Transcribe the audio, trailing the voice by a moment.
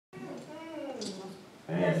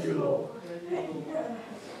Thank you, Lord.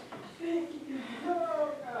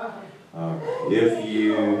 All right. If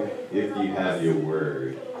you have your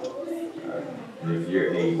word, and if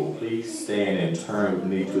you're able, please stand and turn with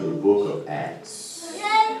me to the book of Acts.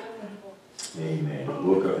 Amen. The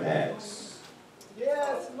book of Acts.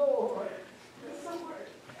 Yes, Lord.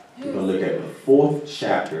 We're going to look at the 4th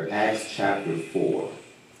chapter, Acts chapter 4.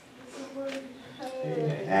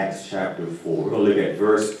 Amen. Acts chapter 4. We're going to look at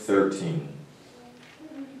verse 13.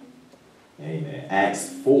 Amen. Acts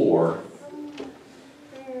 4,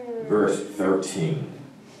 verse 13.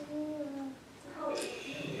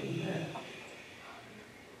 Amen.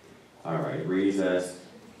 All right. It reads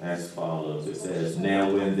as follows. It says,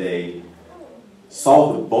 "Now when they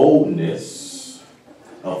saw the boldness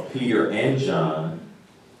of Peter and John,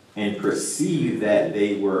 and perceived that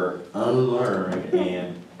they were unlearned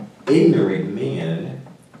and ignorant men,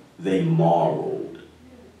 they marveled,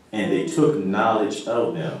 and they took knowledge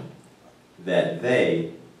of them that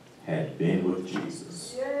they had been with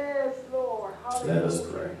Jesus." Yes, Lord. Let us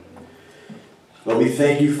pray. Lord, we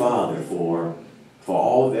thank you, Father, for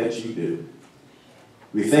all that you do.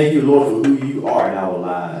 We thank you, Lord, for who you are in our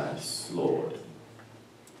lives, Lord.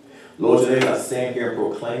 Lord, today as I stand here and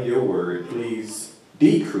proclaim your word, please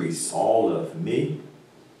decrease all of me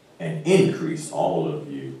and increase all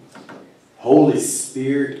of you. Holy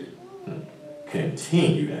Spirit,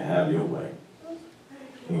 continue to have your way.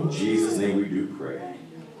 In Jesus' name we do pray.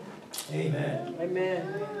 Amen. Amen.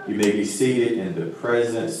 You may be seated in the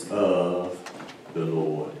presence of the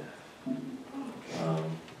Lord.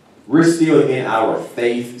 We're still in our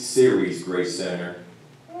faith series, Grace Center.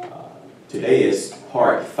 Today is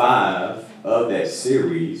part 5 of that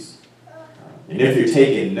series. And if you're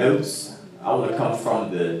taking notes, I want to come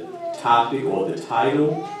from the topic or the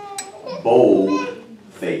title, Bold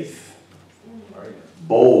Faith.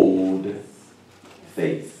 Bold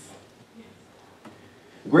Faith.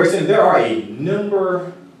 Grayson, there are a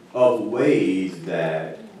number of ways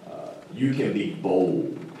that you can be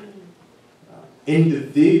bold.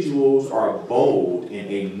 Individuals are bold in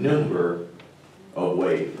a number of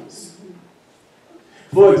ways.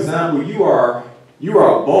 For example, you are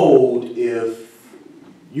bold if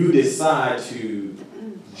you decide to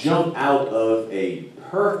jump out of a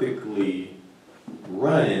perfectly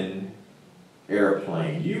running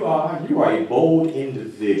airplane. You are a bold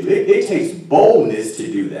individual. It takes boldness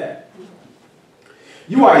to do that.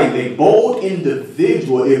 You are a bold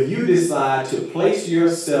individual if you decide to place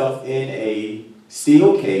yourself in a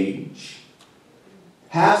steel cage,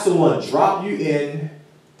 have someone drop you in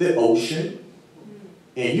the ocean,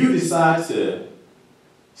 and you decide to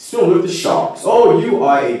swim with the sharks. Oh, you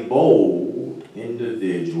are a bold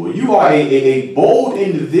individual. You are a bold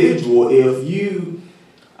individual if you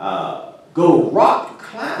go rock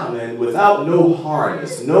climbing without no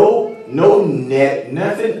harness, no net,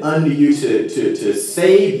 nothing under you to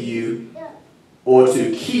save you or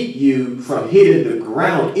to keep you from hitting the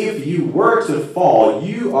ground. If you were to fall,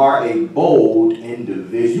 you are a bold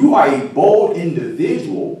individual. You are a bold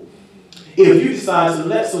individual if you decide to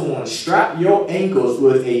let someone strap your ankles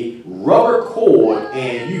with a rubber cord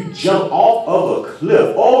and you jump off of a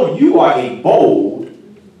cliff. Oh, you are a bold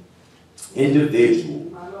individual.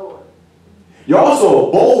 You're also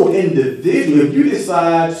a bold individual if you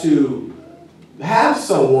decide to have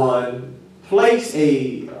someone place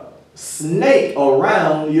a snake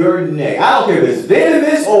around your neck. I don't care if it's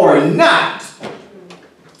venomous or not.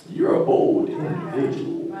 You're a bold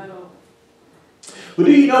individual. But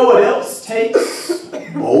do you know what else takes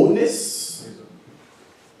boldness?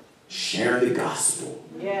 Sharing the gospel.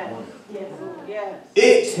 Yes. Yes. Yes.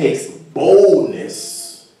 It takes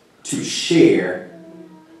boldness to share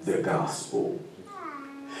the gospel.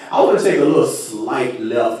 I want to take a little slight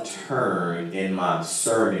left turn in my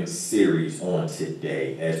sermon series on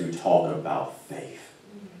today as we talk about faith.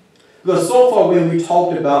 Because so far when we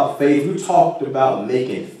talked about faith, we talked about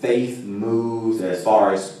making faith moves as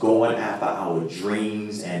far as going after our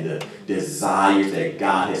dreams and the desires that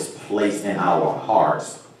God has placed in our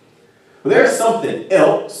hearts. But there's something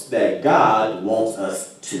else that God wants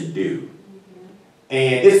us to do.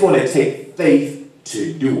 And it's going to take faith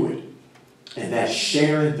to do it. And that's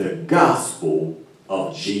sharing the gospel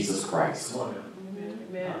of Jesus Christ.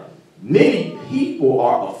 Many people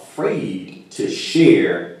are afraid to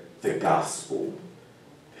share the gospel.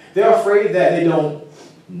 They're afraid that they don't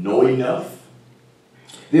know enough.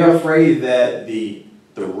 They're afraid that the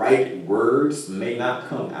right words may not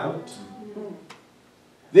come out.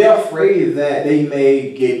 They're afraid that they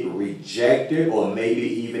may get rejected or maybe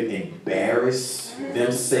even embarrass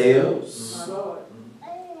themselves.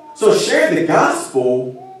 So sharing the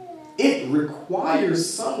gospel it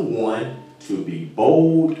requires someone to be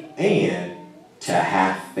bold and to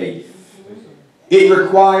have faith. It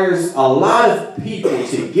requires a lot of people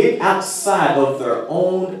to get outside of their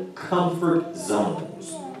own comfort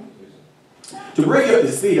zones. To bring up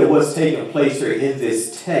the speed of what's taking place here in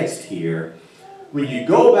this text here, when you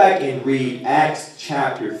go back and read Acts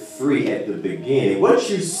chapter 3 at the beginning, what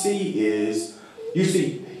you see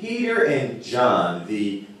Peter and John,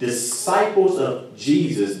 the disciples of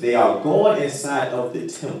Jesus. They are going inside of the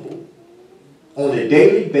temple. On a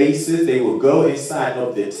daily basis, they will go inside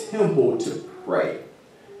of the temple to pray.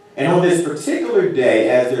 And on this particular day,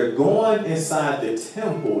 as they're going inside the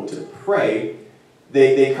temple to pray,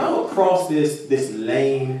 they come across this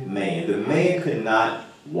lame man. The man could not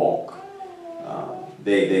walk.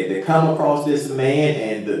 They come across this man,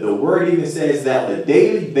 and the word even says that on a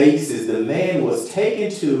daily basis, the man was taken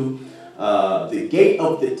to the gate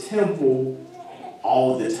of the temple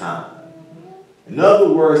all the time. In other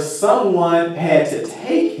words, someone had to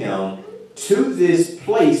take him to this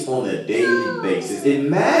place on a daily basis.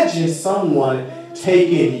 Imagine someone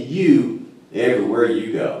taking you everywhere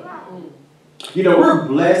you go. You know, we're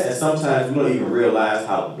blessed, and sometimes we don't even realize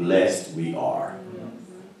how blessed we are.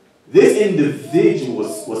 This individual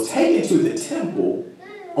was taken to the temple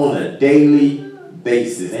on a daily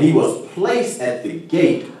basis, and he was placed at the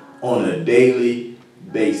gate on a daily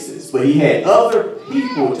basis. But he had other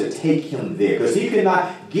people to take him there because he could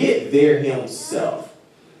not get there himself.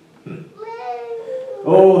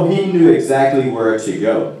 Oh, he knew exactly where to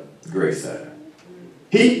go, Grace said.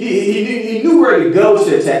 He knew where to go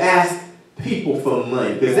to ask people for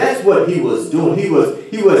money, because that's what he was doing. He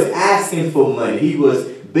was asking for money. He was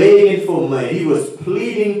begging for money. He was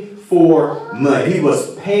pleading for money. He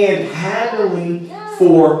was panhandling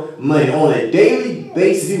for money. On a daily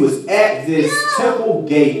basis, he was at this temple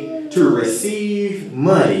gate to receive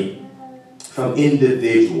money from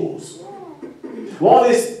individuals. Well, on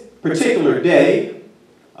this particular day,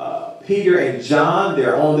 Peter and John,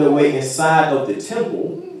 they're on their way inside of the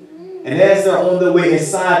temple. And as they're on their way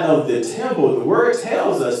inside of the temple, the word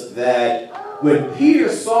tells us that when Peter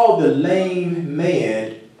saw the lame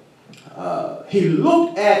man, he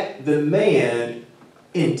looked at the man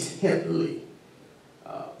intently.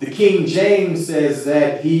 The King James says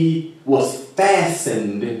that he was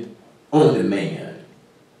fastened on the man.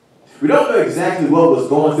 We don't know exactly what was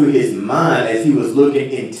going through his mind as he was looking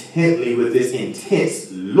intently with this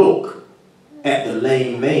intense look at the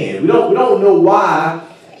lame man. We don't know why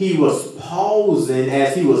he was pausing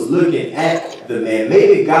as he was looking at the man.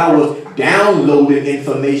 Maybe God was downloading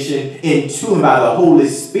information into him by the Holy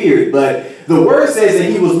Spirit, but the word says that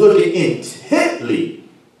he was looking intently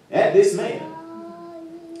at this man.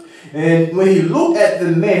 And when he looked at the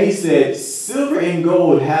man, he said, "Silver and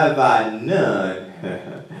gold have I none,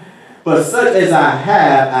 but such as I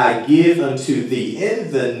have I give unto thee.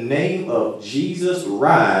 In the name of Jesus,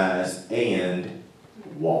 rise and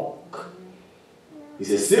walk." He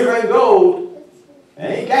said, "Silver and gold, I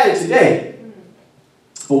ain't got it today.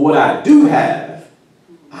 But what I do have,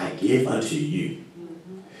 I give unto you."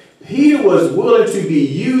 Peter was willing to be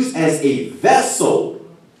used as a vessel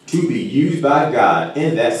to be used by God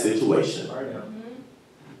in that situation.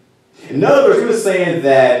 In other words, he was saying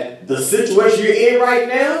that the situation you're in right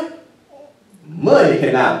now, money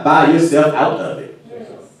cannot buy yourself out of it.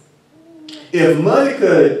 If money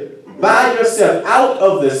could buy yourself out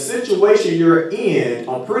of the situation you're in,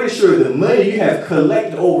 I'm pretty sure the money you have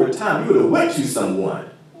collected over time, you would have went to someone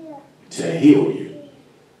to heal you.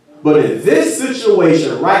 But in this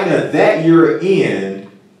situation right now that you're in,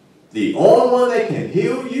 the only one that can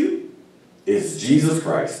heal you is Jesus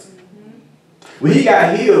Christ. When he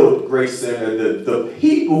got healed, Grace Center, the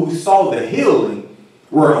people who saw the healing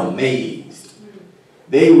were amazed.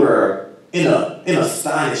 They were in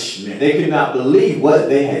astonishment. They could not believe what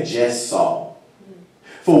they had just saw.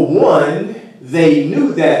 For one, they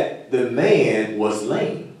knew that the man was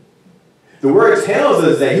lame. The word tells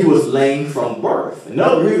us that he was lame from birth. In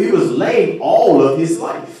other words, he was lame all of his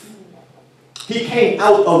life. He came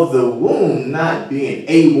out of the womb not being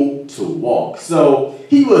able to walk. So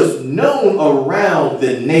he was known around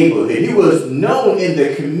the neighborhood. He was known in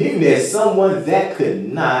the community as someone that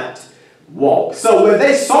could not walk. So when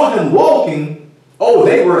they saw him walking, oh,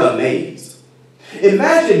 they were amazed.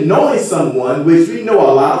 Imagine knowing someone, which we know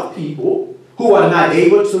a lot of people, who are not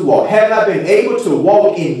able to walk, have not been able to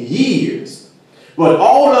walk in years, but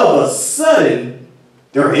all of a sudden,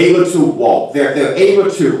 they're able to walk, they're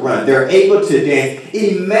able to run, they're able to dance.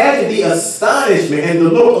 Imagine the astonishment and the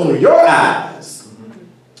look on your eyes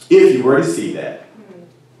if you were to see that.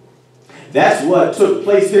 That's what took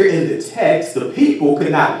place here in the text. The people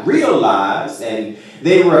could not realize, and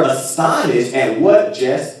they were astonished at what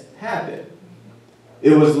just happened.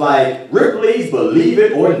 It was like, Ripley's believe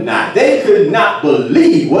it or not. They could not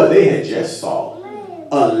believe what they had just saw.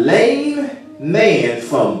 A lame man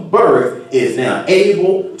from birth is now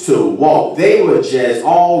able to walk. They were just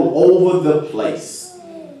all over the place.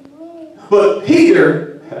 But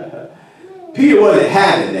Peter wasn't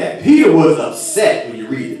having that. Peter was upset when you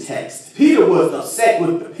read the text. Peter was upset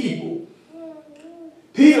with the people.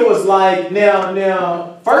 Peter was like,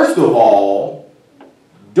 now, first of all,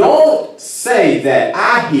 don't say that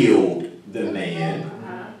I healed the man.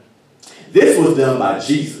 This was done by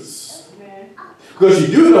Jesus. Because you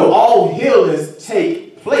do know all healings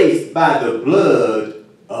take place by the blood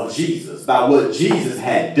of Jesus, by what Jesus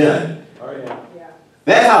had done.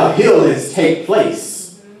 That's how healings take place.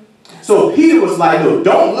 So Peter was like, no,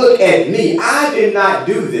 don't look at me. I did not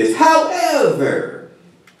do this. However,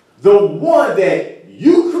 the one that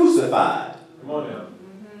you crucified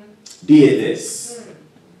did this.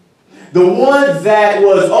 The one that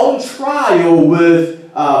was on trial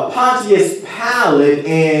with Pontius Pilate,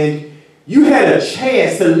 and you had a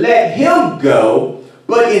chance to let him go,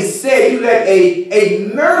 but instead you let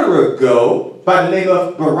a murderer go by the name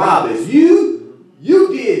of Barabbas. You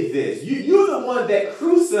did this. You're the one that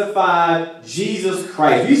crucified Jesus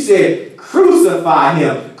Christ. You said, crucify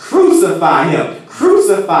him, crucify him,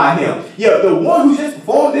 crucify him. Yeah, the one who just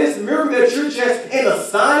performed this miracle that you're just in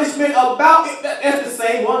astonishment about, that's the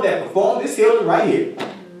same one that performed this healing right here.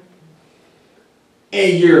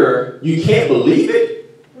 And you can't believe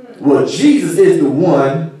it? Well, Jesus is the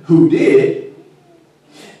one who did it.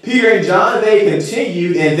 Peter and John, they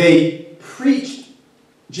continued and they preached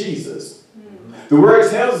Jesus. The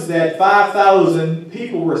word tells us that 5,000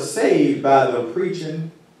 people were saved by them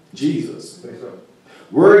preaching Jesus.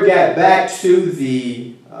 Word got back to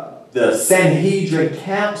the Sanhedrin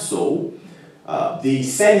Council. The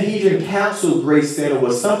Sanhedrin Council, Grace Center,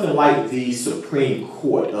 was something like the Supreme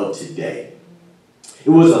Court of today. It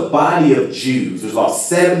was a body of Jews. There was about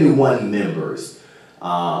 71 members,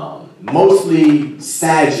 mostly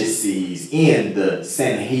Sadducees in the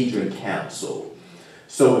Sanhedrin Council.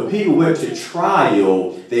 So when people went to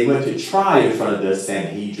trial, they went to trial in front of the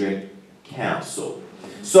Sanhedrin Council.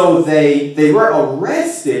 So they were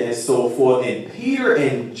arrested and so forth, and Peter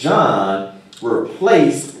and John were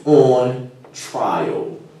placed on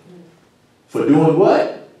trial. For doing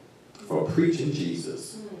what? For preaching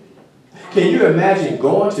Jesus. Can you imagine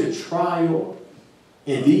going to trial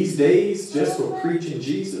in these days just for preaching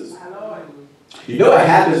Jesus? You know what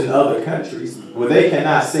happens in other countries where they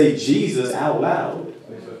cannot say Jesus out loud.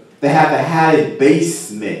 They have to hide in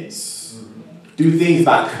basements, do things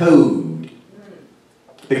by code,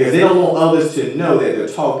 because they don't want others to know that they're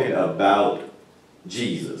talking about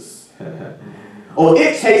Jesus. Or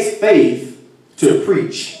it takes faith to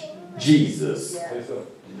preach Jesus.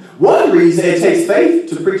 One reason it takes faith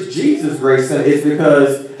to preach Jesus, Grace, is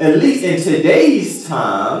because, at least in today's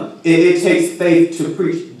time, it takes faith to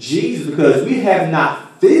preach Jesus because we have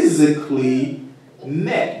not physically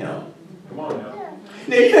met him. Come on now.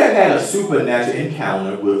 Now, you have had a supernatural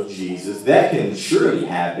encounter with Jesus. That can surely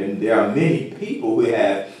happen. There are many people who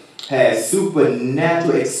have had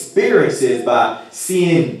supernatural experiences by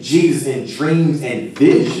seeing Jesus in dreams and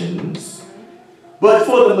visions. But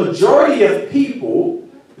for the majority of people,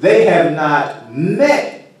 they have not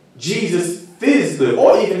met Jesus physically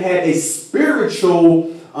or even had a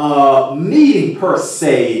spiritual meeting per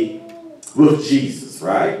se with Jesus,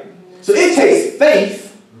 right? So it takes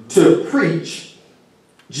faith to preach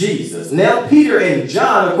Jesus. Now, Peter and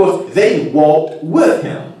John, of course, they walked with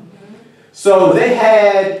him. So they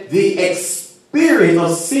had the experience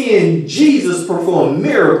of seeing Jesus perform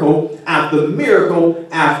miracle after miracle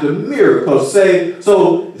after miracle.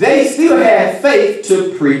 So they still had faith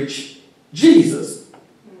to preach Jesus.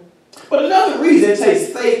 But another reason it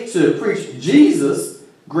takes faith to preach Jesus,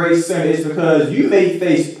 Grace Center, is because you may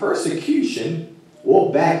face persecution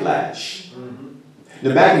or backlash.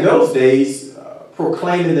 Now, back in those days,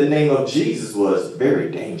 proclaiming the name of Jesus was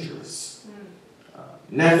very dangerous.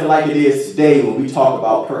 Nothing like it is today when we talk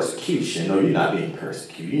about persecution. No, you're not being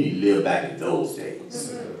persecuted. You need to live back in those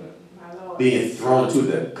days. Being thrown to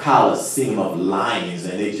the Colosseum of lions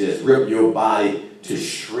and they just rip your body to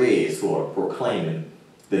shreds for proclaiming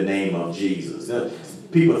the name of Jesus.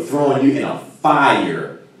 People throwing you in a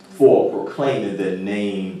fire for proclaiming the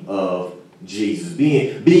name of Jesus.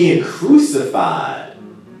 Being crucified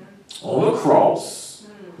on a cross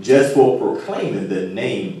just for proclaiming the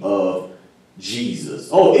name of Jesus.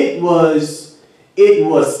 Oh, it was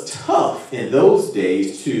tough in those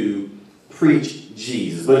days to preach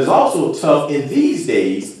Jesus. But it's also tough in these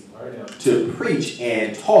days to preach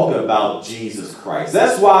and talk about Jesus Christ.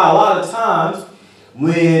 That's why a lot of times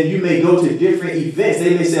when you may go to different events,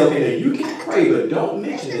 they may say, okay, now you can pray, but don't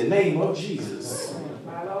mention the name of Jesus.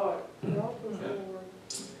 My Lord.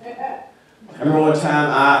 I remember one time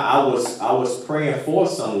I was praying for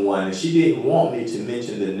someone and she didn't want me to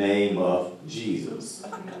mention the name of Jesus. I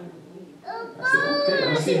said, okay,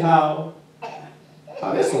 let's see how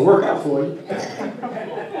this will work out for you.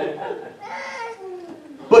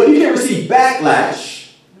 But you can receive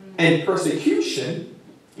backlash and persecution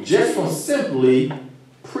just from simply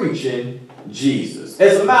preaching Jesus.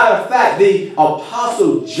 As a matter of fact, the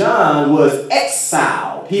Apostle John was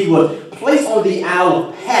exiled. He was placed on the Isle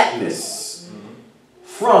of Patmos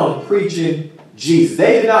from preaching Jesus.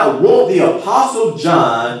 They did not want the Apostle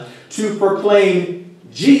John to proclaim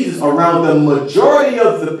Jesus around the majority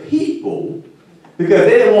of the people because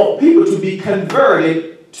they didn't want people to be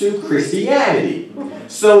converted to Christianity.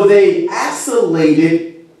 So they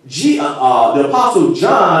isolated the Apostle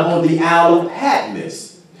John on the Isle of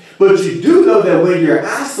Patmos. But you do know that when you're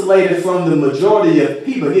isolated from the majority of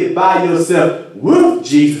people, get by yourself with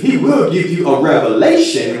Jesus, he will give you a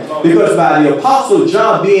revelation. Because by the Apostle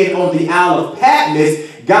John being on the Isle of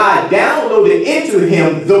Patmos, God downloaded into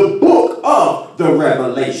him the book of the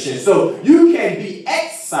Revelation. So you can be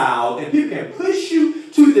exiled and people can push you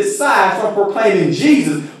to the side from proclaiming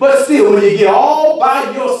Jesus. But still, when you get all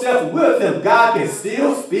by yourself with him, God can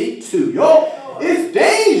still speak to you. It's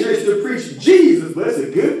dangerous to preach Jesus, but it's a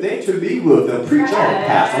good thing to be with them. Preach on,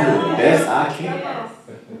 Pastor. I'm doing the best I can.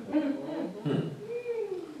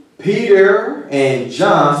 Peter and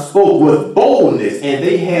John spoke with boldness, and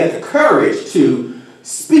they had the courage to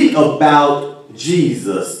speak about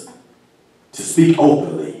Jesus, to speak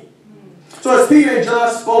openly. So as Peter and John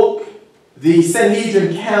spoke, the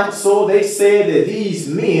Sanhedrin council, they said that these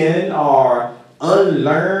men are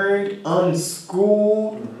unlearned,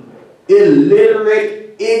 unschooled,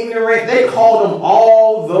 illiterate, ignorant. They called them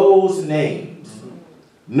all those names.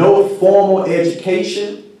 No formal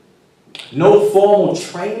education, no formal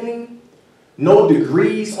training, no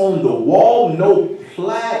degrees on the wall, no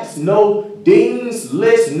plaques, no dean's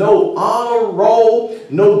list, no honor roll,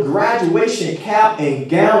 no graduation cap and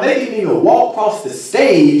gown. They didn't even walk across the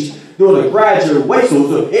stage during the graduation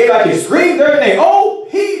so everybody can scream their name. Oh,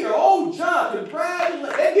 Peter, oh, John,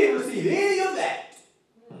 congratulations. They didn't receive any of that.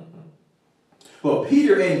 But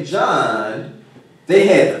Peter and John, they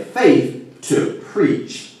had the faith to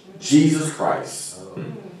preach Jesus Christ.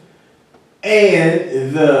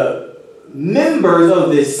 And the members of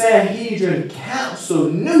the Sanhedrin council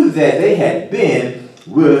knew that they had been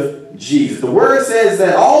with Jesus. The word says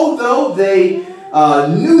that although they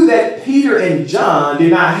knew that Peter and John did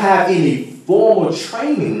not have any formal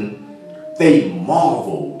training, they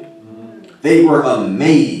marveled. They were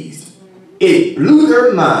amazed. It blew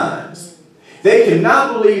their minds. They could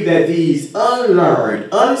not believe that these unlearned,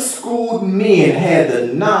 unschooled men had the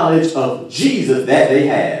knowledge of Jesus that they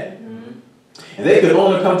had. And they could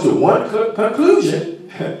only come to one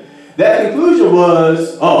conclusion. That conclusion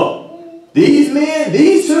was, oh, these men,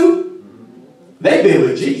 these two, they've been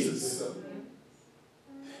with Jesus.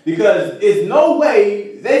 Because there's no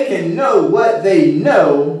way they can know what they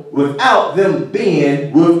know without them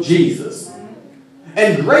being with Jesus.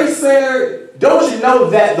 And Grace Center, don't you know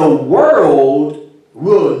that the world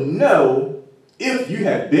will know if you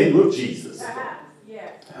have been with Jesus?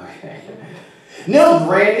 Yes. Okay. Now,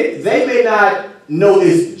 granted, they may not know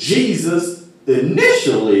it's Jesus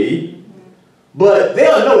initially, but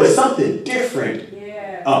they'll know it's something different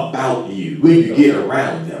about you when you get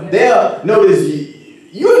around them. They'll notice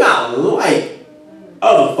you're not like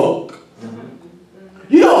other folk.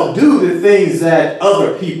 You don't do the things that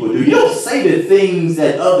other people do. You don't say the things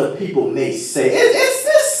that other people may say. It's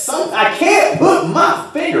just something, I can't put my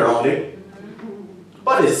finger on it,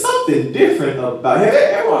 but it's something different about it. Have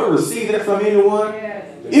everyone received that from anyone? Yes.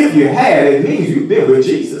 If you have, it means you've been with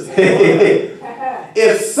Jesus.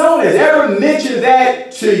 If someone has ever mentioned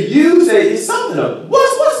that to you, say, it's something,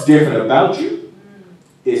 what's different about you?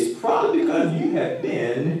 It's probably because you have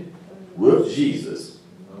been with Jesus.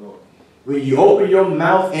 When you open your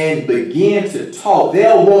mouth and begin to talk,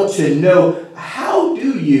 they'll want to know, how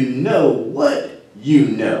do you know what you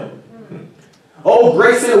know? Oh,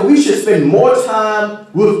 Grace said we should spend more time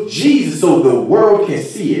with Jesus so the world can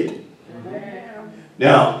see it.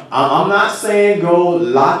 Now, I'm not saying go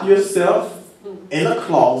lock yourself in a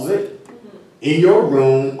closet, in your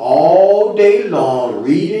room all day long,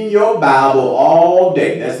 reading your Bible all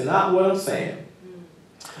day. That's not what I'm saying.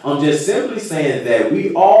 I'm just simply saying that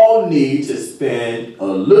we all need to spend a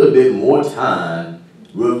little bit more time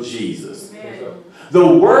with Jesus. The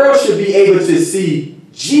world should be able to see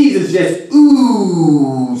Jesus just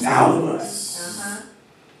ooze out of us.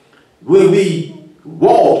 When we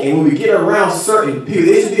walk and when we get around certain people,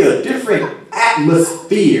 there should be a different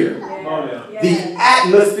atmosphere. The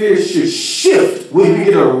atmosphere should shift when we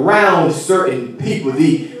get around certain people.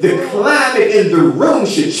 The climate in the room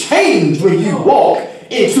should change when you walk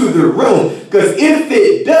into the room. Because if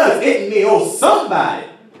it does, it means somebody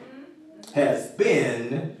has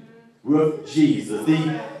been with Jesus.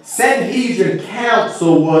 The Sanhedrin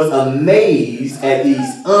council was amazed at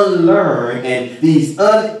these unlearned and these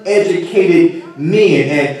uneducated men.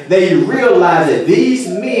 And they realized that these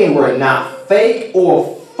men were not fake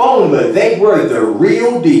or phony, but they were the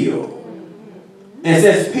real deal. And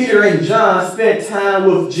since Peter and John spent time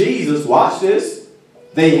with Jesus, watch this,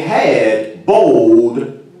 they had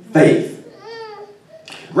bold faith.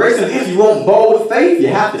 Grayson, if you want bold faith, you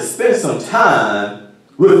have to spend some time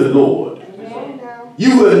with the Lord.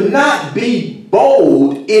 You will not be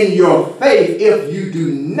bold in your faith if you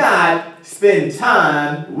do not spend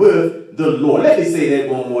time with the Lord. Let me say that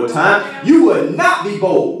one more time. You will not be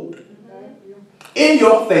bold in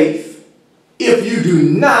your faith if you do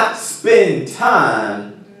not spend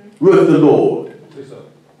time with the Lord.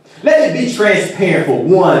 Let me be transparent for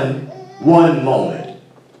one moment.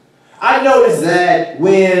 I notice that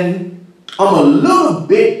when I'm a little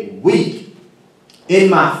bit weak in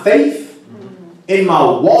my faith, in my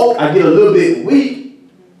walk, I get a little bit weak.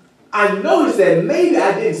 I notice that maybe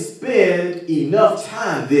I didn't spend enough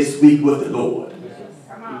time this week with the Lord.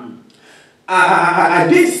 I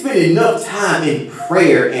didn't spend enough time in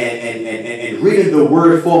prayer and reading the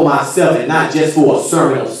word for myself and not just for a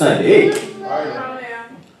sermon on Sunday.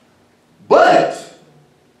 But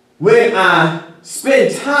when I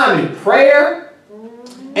spend time in prayer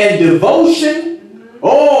and devotion,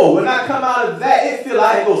 oh, when I come out of that, it feels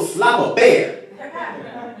like I go slap a bear.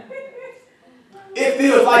 It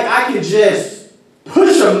feels like I can just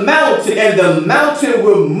push a mountain and the mountain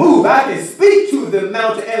will move. I can speak to the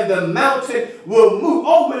mountain and the mountain will move.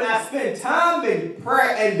 Oh, when I spend time in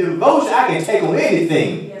prayer and devotion, I can take on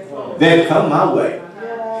anything that come my way.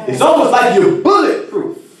 It's almost like you're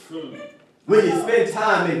bulletproof when you spend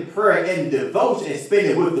time in prayer and devotion and spend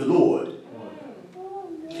it with the Lord.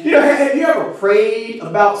 You know, have you ever prayed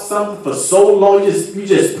about something for so long? You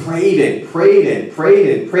just prayed and prayed and prayed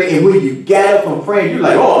and prayed. And when you get up from praying, you're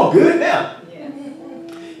like, oh, I'm good now.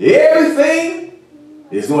 Everything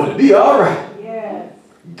is going to be all right. Yes.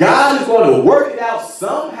 God is going to work it out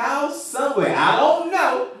somehow, somewhere. I don't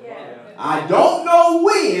know. Yes. I don't know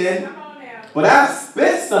when, but I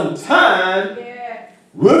spent some time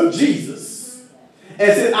with Jesus.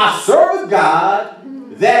 And since I serve a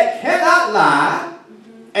God that cannot lie,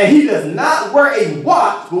 and he does not wear a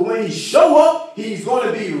watch, but when he show up, he's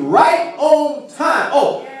going to be right on time.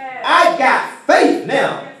 Oh, I got faith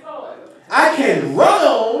now. I can run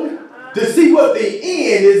on to see what the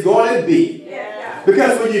end is going to be.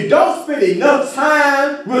 Because when you don't spend enough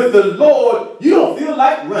time with the Lord, you don't feel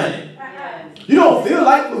like running. You don't feel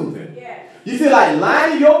like moving. You feel like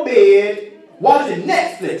lying in your bed watching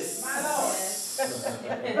Netflix.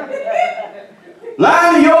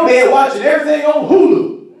 Lying in your bed watching everything on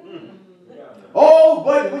Hulu. Oh,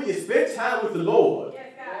 but when you spend time with the Lord,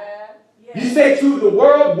 you say to the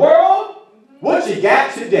world, what you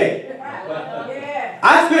got today?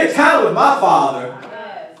 I spent time with my Father.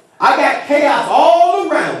 I got chaos all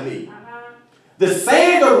around me. The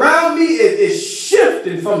sand around me is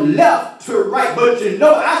shifting from left to right. But you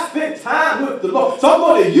know, I spent time with the Lord. So I'm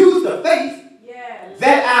going to use the faith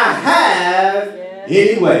that I have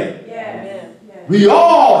anyway. We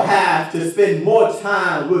all have to spend more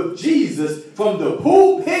time with Jesus from the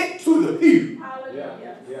pulpit to the pew.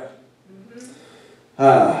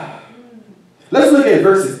 Let's look at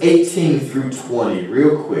verses 18 through 20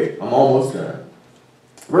 real quick. I'm almost done.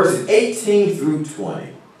 Verses 18 through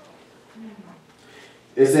 20.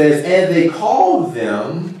 It says, and they called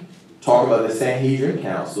them, talk about the Sanhedrin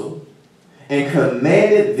council, and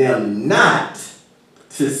commanded them not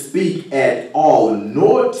to speak at all,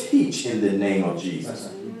 nor teach in the name of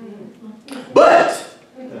Jesus. But,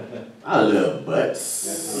 I love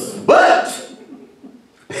buts, but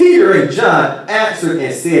Peter and John answered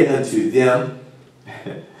and said unto them,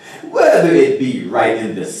 whether it be right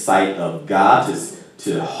in the sight of God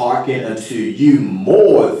to hearken unto you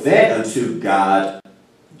more than unto God,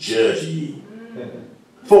 judge ye.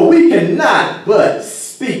 For we cannot but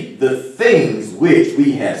speak the things which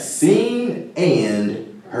we have seen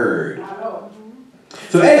and heard.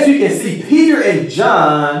 So as you can see, Peter and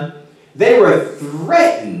John, they were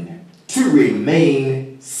threatened to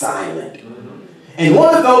remain silent. And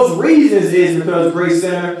one of those reasons is because, Grace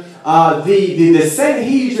Center, the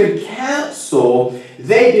Sanhedrin Council,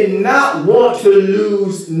 they did not want to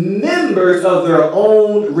lose members of their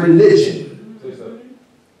own religion.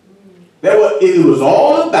 That's what it was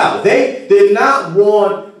all about. They did not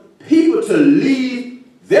want people to leave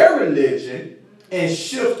their religion and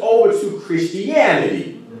shift over to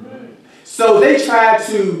Christianity. So they tried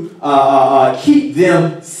to keep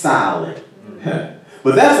them silent.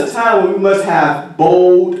 But that's a time when we must have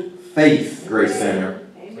bold faith, Grace Center.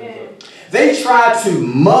 Amen. They tried to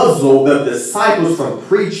muzzle the disciples from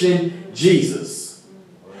preaching Jesus.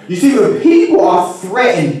 You see, when people are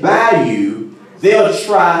threatened by you, they'll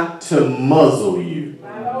try to muzzle you.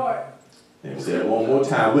 My Lord. Let me say that one more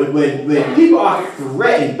time. When people are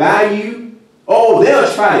threatened by you,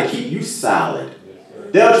 they'll try to keep you silent.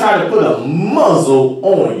 They'll try to put a muzzle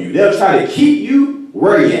on you. They'll try to keep you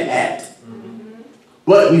where you're at.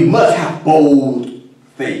 But we must have bold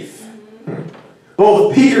faith.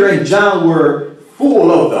 Both Peter and John were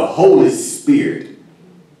full of the Holy Spirit.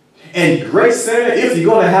 And Grace Center, if you're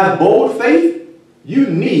going to have bold faith, you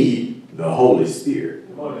need the Holy Spirit.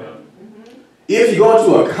 Come on now. If you're going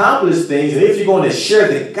to accomplish things, and if you're going to share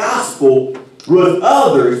the gospel with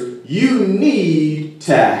others, you need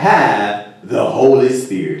to have the Holy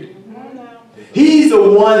Spirit. He's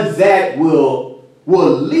the one that will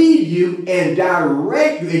lead you and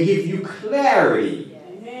direct you and give you clarity.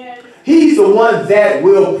 Amen. He's the one that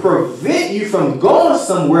will prevent you from going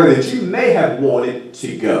somewhere that you may have wanted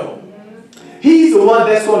to go. He's the one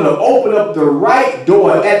that's going to open up the right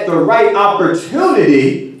door at the right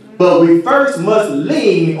opportunity, but we first must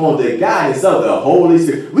lean on the guidance of the Holy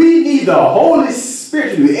Spirit. We need the Holy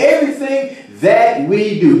Spirit to do everything that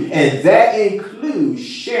we do, and that includes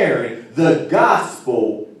sharing the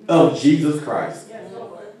gospel of Jesus Christ.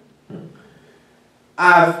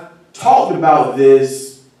 I've talked about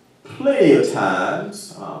this plenty of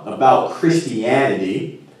times, about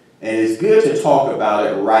Christianity, and it's good to talk about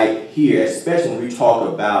it right here, especially when we talk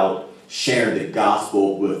about sharing the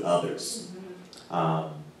gospel with others.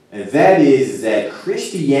 And that is that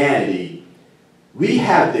Christianity, we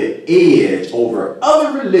have the edge over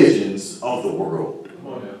other religions of the world.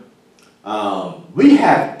 We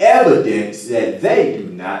have evidence that they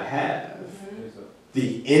do not have.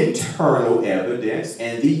 The internal evidence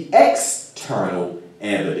and the external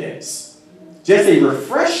evidence. Just a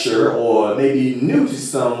refresher, or maybe new to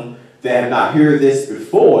some that have not heard this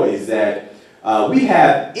before, is that we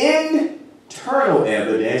have internal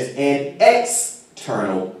evidence and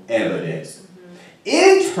external evidence.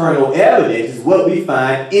 Internal evidence is what we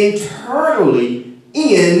find internally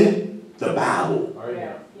in the Bible.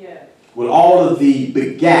 With all of the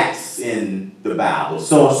begats in the Bible.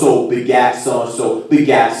 So-and-so begat so-and-so,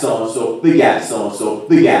 begat so-and-so, begat so-and-so,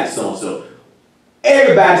 begat so-and-so.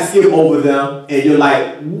 Everybody skip over them, and you're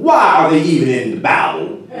like, why are they even in the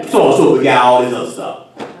Bible? So-and-so begat all this other stuff.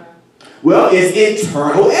 Well, it's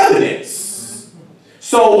internal evidence.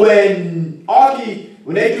 So when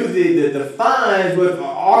they do the finds with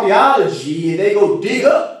archaeology, and they go dig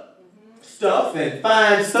up stuff and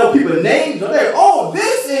find stuff, people's names on there.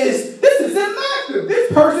 This is inactive.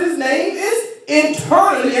 This person's name is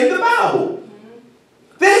internally in the Bible.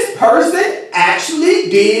 This person actually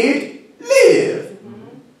did live.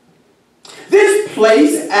 This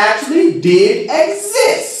place actually did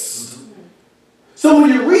exist. So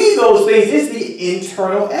when you read those things, it's the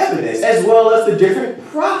internal evidence, as well as the different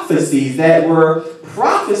prophecies that were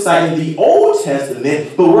prophesied in the Old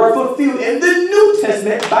Testament, but were fulfilled in the New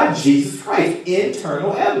Testament by Jesus Christ.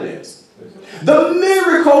 Internal evidence. The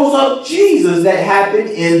miracles of Jesus that happened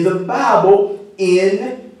in the Bible,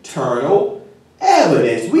 internal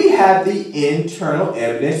evidence. We have the internal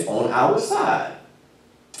evidence on our side.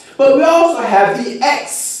 But we also have the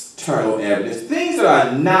external evidence, things that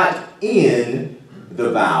are not in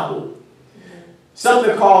the Bible.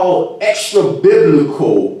 Something called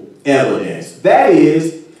extra-biblical evidence. That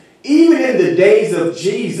is, even in the days of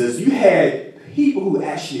Jesus, you had people who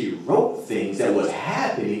actually wrote things that was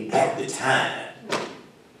happening at the time.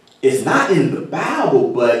 It's not in the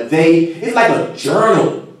Bible, but it's like a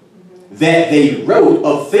journal that they wrote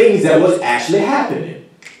of things that was actually happening.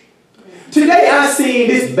 Today I seen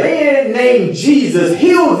this man named Jesus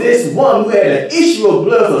heal this one who had an issue of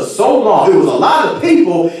blood for so long. It was a lot of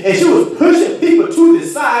people, and she was pushing people to the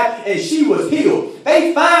side, and she was healed.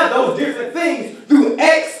 They find those different things through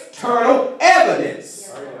external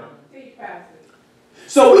evidence.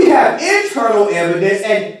 So we have internal evidence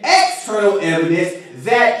and external evidence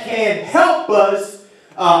that can help us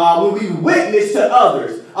when we witness to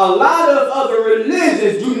others. A lot of other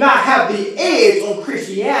religions do not have the edge on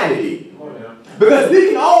Christianity. Because we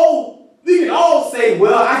can all say,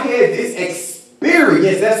 well, I had this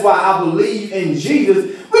experience. That's why I believe in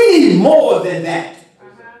Jesus. We need more than that.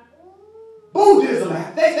 Buddhism,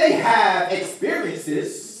 they have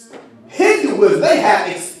experiences. Hinduism, they have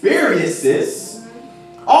experiences.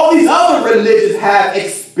 All these other religions have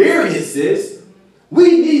experiences.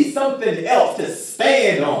 We need something else to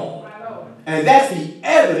stand on. And that's the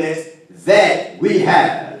evidence that we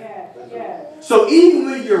have. So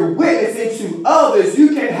even when you're witnessing to others, you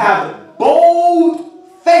can have bold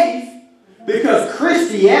faith because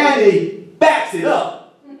Christianity backs it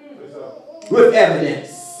up with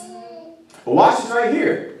evidence. But watch this right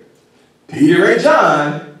here. Peter and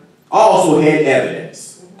John also had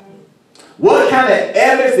evidence. What kind of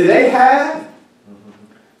evidence did they have?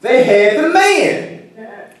 They had the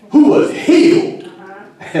man who was healed.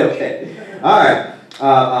 Okay. All right.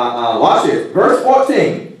 Watch this. Verse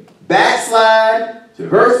 14. Backslide to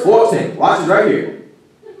verse 14. Watch this right here.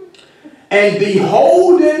 And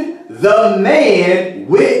beholding the man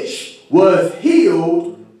which was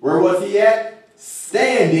healed, where was he at?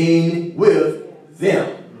 Standing with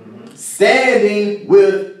them. Standing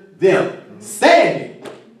with them. Standing.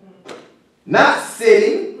 Not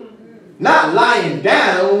sitting. Not lying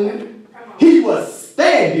down. He was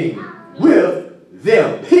standing with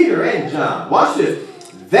them. Peter and John. Watch this.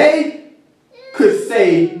 They could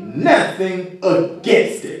say nothing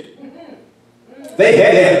against it. They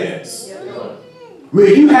had evidence.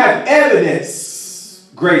 When you have evidence,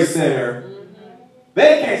 Grace Center,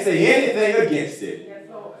 they can't say anything against it.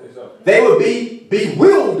 They would be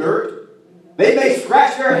bewildered. They may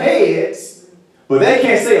scratch their heads, but they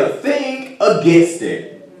can't say a thing against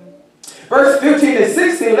it. Verse 15 and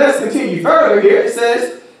 16, let's continue further here. It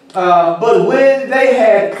says, but when they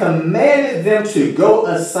had commanded them to go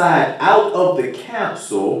aside out of the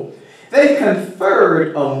council, they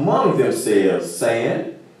conferred among themselves,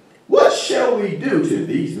 saying, what shall we do to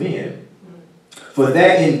these men? For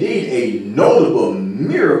that indeed a notable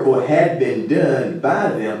miracle had been done by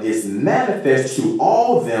them is manifest to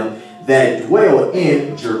all them that dwell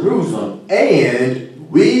in Jerusalem, and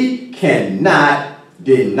we cannot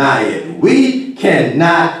deny it. We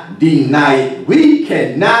cannot deny it. We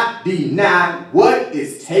cannot deny what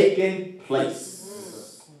is taking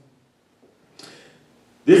place.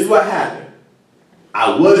 This is what happened.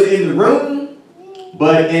 I wasn't in the room,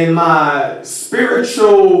 but in my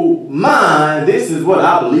spiritual mind, this is what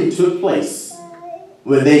I believe took place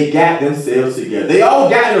when they got themselves together. They all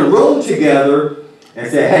got in a room together and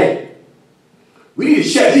said, hey, we need to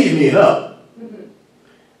shut these men up.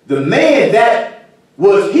 The man that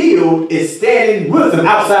was healed is standing with them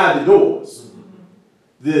outside the doors.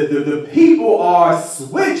 The people are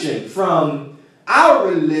switching from our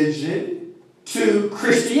religion to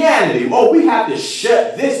Christianity. Oh, we have to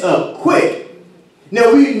shut this up quick.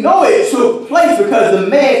 Now, we know it took place because the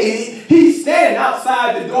man, he's standing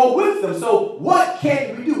outside the door with them. So what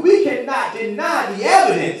can we do? We cannot deny the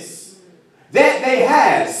evidence that they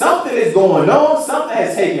have. Something is going on. Something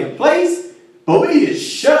has taken place. But we need to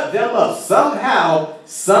shut them up somehow,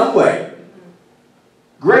 some way.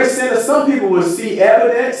 Grace Center, some people will see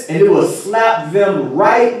evidence and it will slap them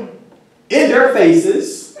right in their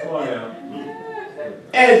faces. Oh, yeah.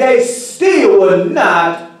 And they still will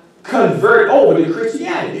not convert over to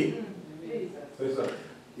Christianity.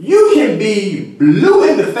 You can be blue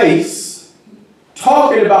in the face,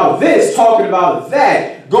 talking about this, talking about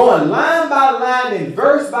that, going line by line and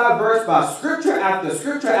verse by verse, by scripture after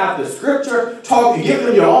scripture after scripture, talking, giving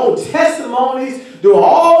them your own testimonies, doing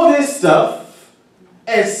all this stuff.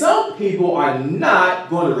 And some people are not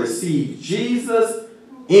going to receive Jesus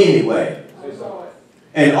anyway.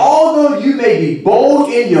 And although you may be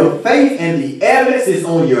bold in your faith and the evidence is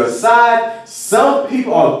on your side, some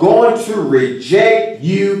people are going to reject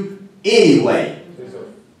you anyway.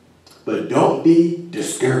 But don't be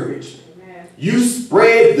discouraged. You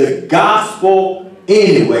spread the gospel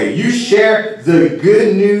anyway. You share the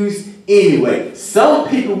good news anyway. Some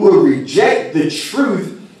people will reject the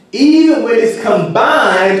truth even when it's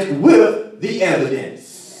combined with the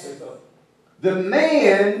evidence. The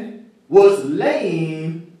man was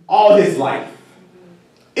lame all his life.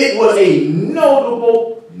 It was a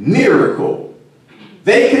notable miracle.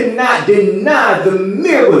 They could not deny the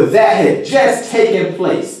miracle that had just taken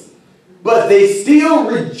place. But they still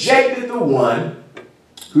rejected the one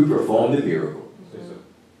who performed the miracle.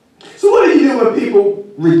 So what do you do when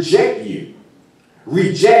people reject you?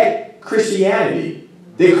 Reject Christianity?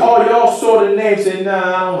 They call you all sort of names, saying,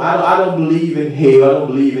 "No, I don't believe in hell. I don't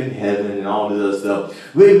believe in heaven and all this other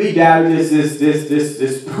stuff. We die with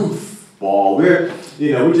this poof ball. We're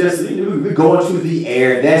we go into the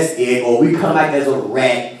air. That's it. Or we come back as a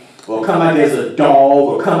rat, or come back as a dog,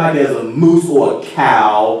 or come back as a moose or a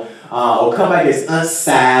cow, or come back as Aunt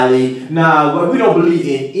Sally. Nah, but we don't believe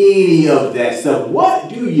in any of that stuff. What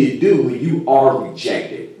do you do when you are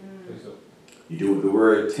rejected? You do what the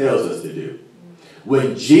word tells us to do.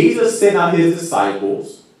 When Jesus sent out his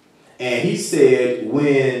disciples, and he said,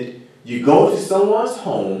 when you go to someone's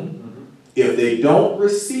home, if they don't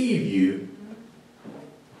receive you,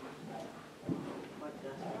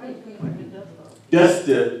 dust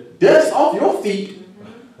the dust off your feet,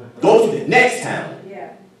 go to the next town.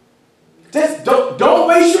 Just don't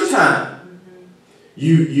waste your time.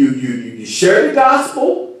 You share the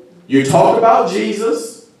gospel, you talk about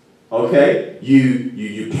Jesus, okay?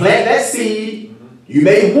 You plant that seed. You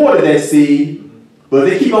may water that seed, but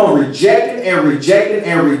they keep on rejecting and rejecting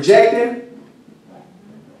and rejecting.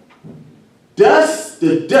 Dust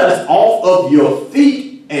the dust off of your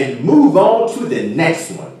feet and move on to the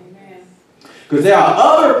next one. Because there are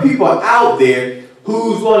other people out there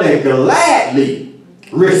who's going to gladly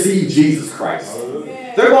receive Jesus Christ.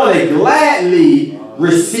 They're going to gladly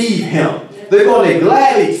receive him. They're going to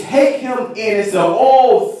gladly take him in and say,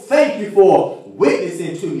 "Oh, thank you for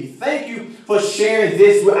witnessing to me. Thank you for sharing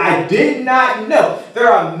this with I did not know."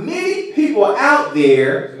 There are many people out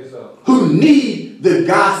there who need the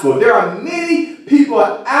gospel. There are many people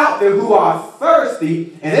out there who are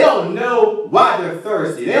thirsty, and they don't know why they're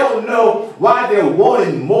thirsty. They don't know why they're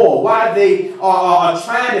wanting more, why they are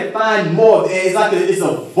trying to find more. It's like it's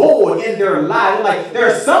a void in their life. They're like,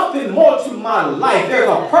 there's something more to my life. There's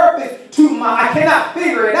a purpose to I cannot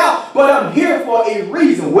figure it out, but I'm here for a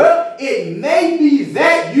reason. Well, it may be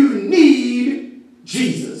that you need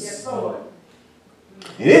Jesus. Yes, Lord.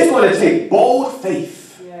 And it's going to take bold faith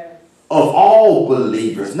of all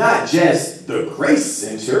believers, not just the Grace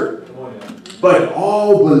Center, but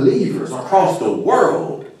all believers across the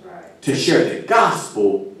world to share the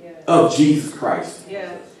gospel of Jesus Christ.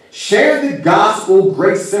 Share the gospel,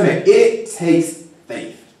 Grace Center. It takes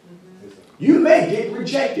faith. You may get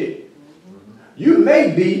rejected. You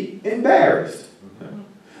may be embarrassed.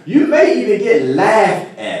 You may even get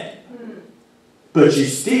laughed at. But you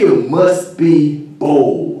still must be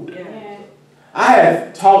bold. I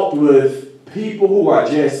have talked with people who are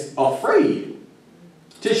just afraid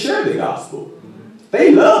to share the gospel.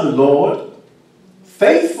 They love the Lord,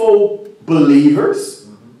 faithful believers,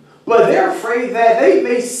 but they're afraid that they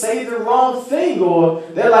may say the wrong thing, or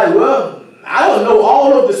they're like, "Well, I don't know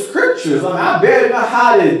all of the scriptures. I barely know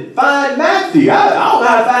how to find Matthew. I don't know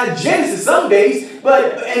how to find Genesis some days,"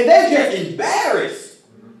 and they're just embarrassed.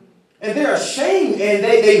 And they're ashamed, and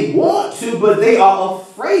they want to, but they are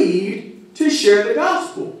afraid to share the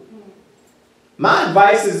gospel. My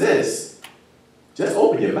advice is this: just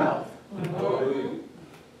open your mouth.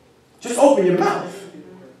 Just open your mouth.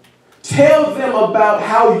 Tell them about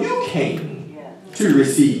how you came to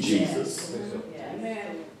receive Jesus.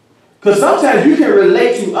 Because sometimes you can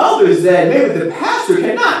relate to others that maybe the pastor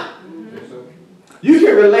cannot. You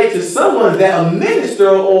can relate to someone that a minister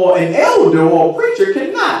or an elder or a preacher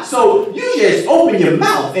cannot. So you just open your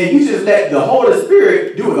mouth and you just let the Holy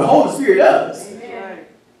Spirit do what the Holy Spirit does.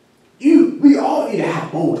 We all need to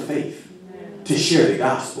have bold faith to share the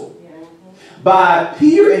gospel. By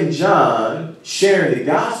Peter and John sharing the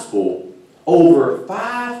gospel, over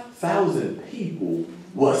 5,000 people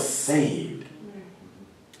were saved.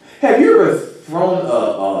 Have you ever thrown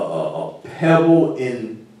a pebble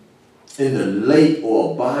in the lake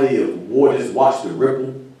or a body of water, just watch the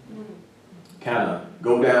ripple kind of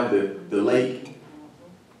go down the lake?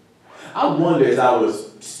 I wonder, as I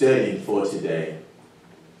was studying for today,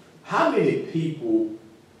 how many people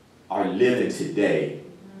are living today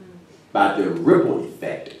by the ripple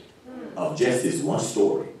effect of just this one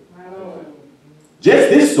story? Just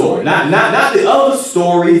this story, not the other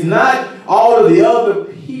stories, not all of the other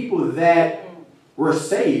people that were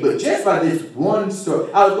saved, but just by this one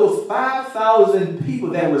story. Out of those 5,000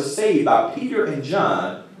 people that were saved by Peter and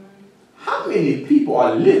John, how many people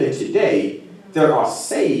are living today that are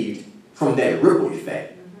saved from that ripple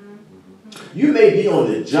effect? You may be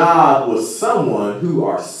on the job with someone who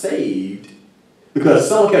are saved because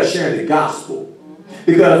someone kept sharing the gospel.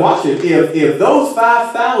 Because watch it, if those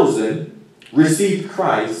 5,000 received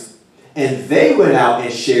Christ and they went out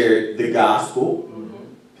and shared the gospel,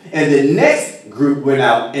 and the next group went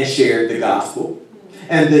out and shared the gospel,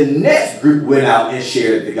 and the next group went out and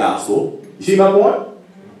shared the gospel. You see my point?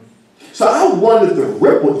 So I wonder the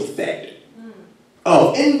ripple effect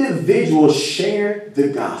of individuals sharing the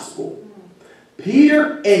gospel.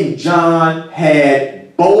 Peter and John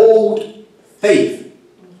had bold faith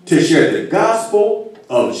to share the gospel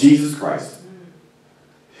of Jesus Christ.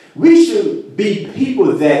 We should be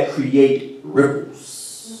people that create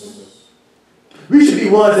ripples. We should be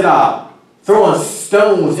ones that are throwing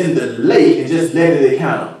stones in the lake and just letting it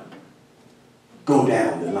kind of go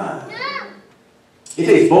down the line. It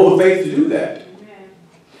takes bold faith to do that.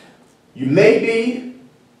 You may be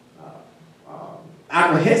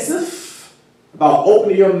apprehensive about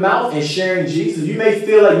opening your mouth and sharing Jesus. You may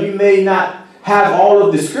feel like you may not have all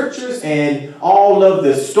of the scriptures and all of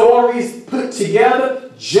the stories put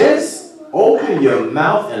together. Just open your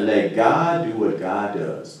mouth and let God do what God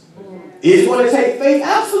does. Is it going to take faith?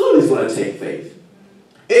 Absolutely it's going to take faith.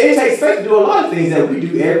 It takes faith to do a lot of things that we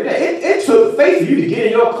do every day. It took faith for you to get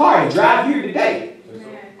in your car and drive here today.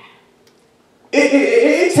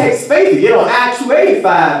 It takes faith to get on I-285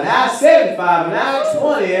 and I-75 and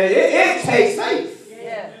I-20. It takes faith.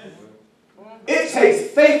 It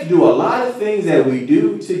takes faith to do a lot of things that we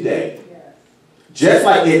do today. Just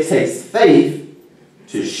like it takes faith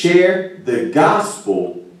to share the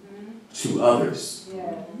gospel to others.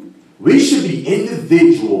 We should be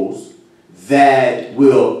individuals that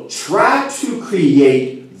will try to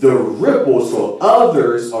create the ripples for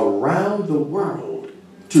others around the world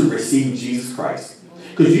to receive Jesus Christ.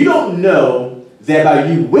 Because you don't know that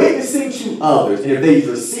by you witnessing to others, and if they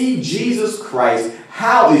receive Jesus Christ,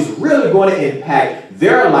 how it's really going to impact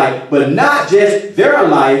their life, but not just their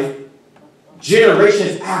life,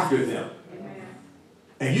 generations after them.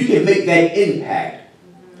 And you can make that impact.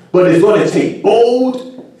 But it's going to take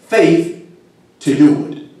bold faith to do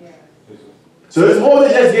it. So it's more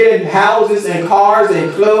than just getting houses and cars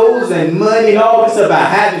and clothes and money and all this about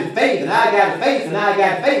having faith. And I got faith and I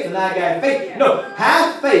got faith and I got faith. No,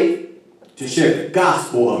 have faith to share the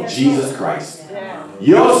gospel of Jesus Christ.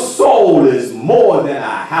 Your soul is more than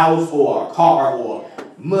a house or a car or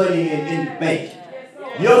money in the bank.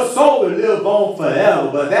 Your soul will live on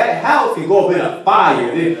forever, but that house can go up in a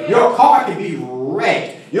fire. Your car can be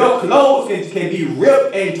wrecked. Your clothes can be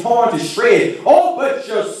ripped and torn to shreds. Oh, but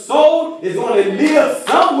your soul is going to live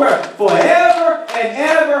somewhere forever and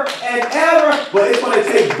ever and ever. But it's going to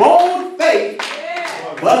take bold faith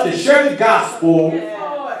for us to share the gospel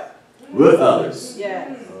with others.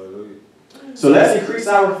 So let's increase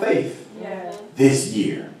our faith this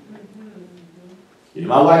year. You know,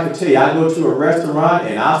 my wife would tell you, I go to a restaurant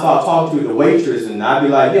and I start talking to the waitress and I'd be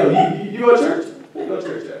like, yo, you go to church? You go to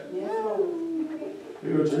church at? You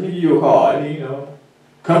go to church? Let me give you a call. I mean, you know,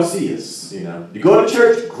 come see us. You know, you go to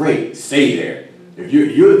church, great, stay there. If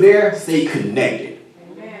you're there, stay connected.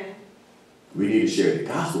 Amen. We need to share the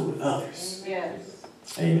gospel with others. Yes.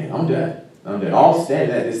 Amen. I'm done. All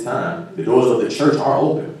standing at this time. The doors of the church are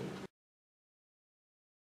open.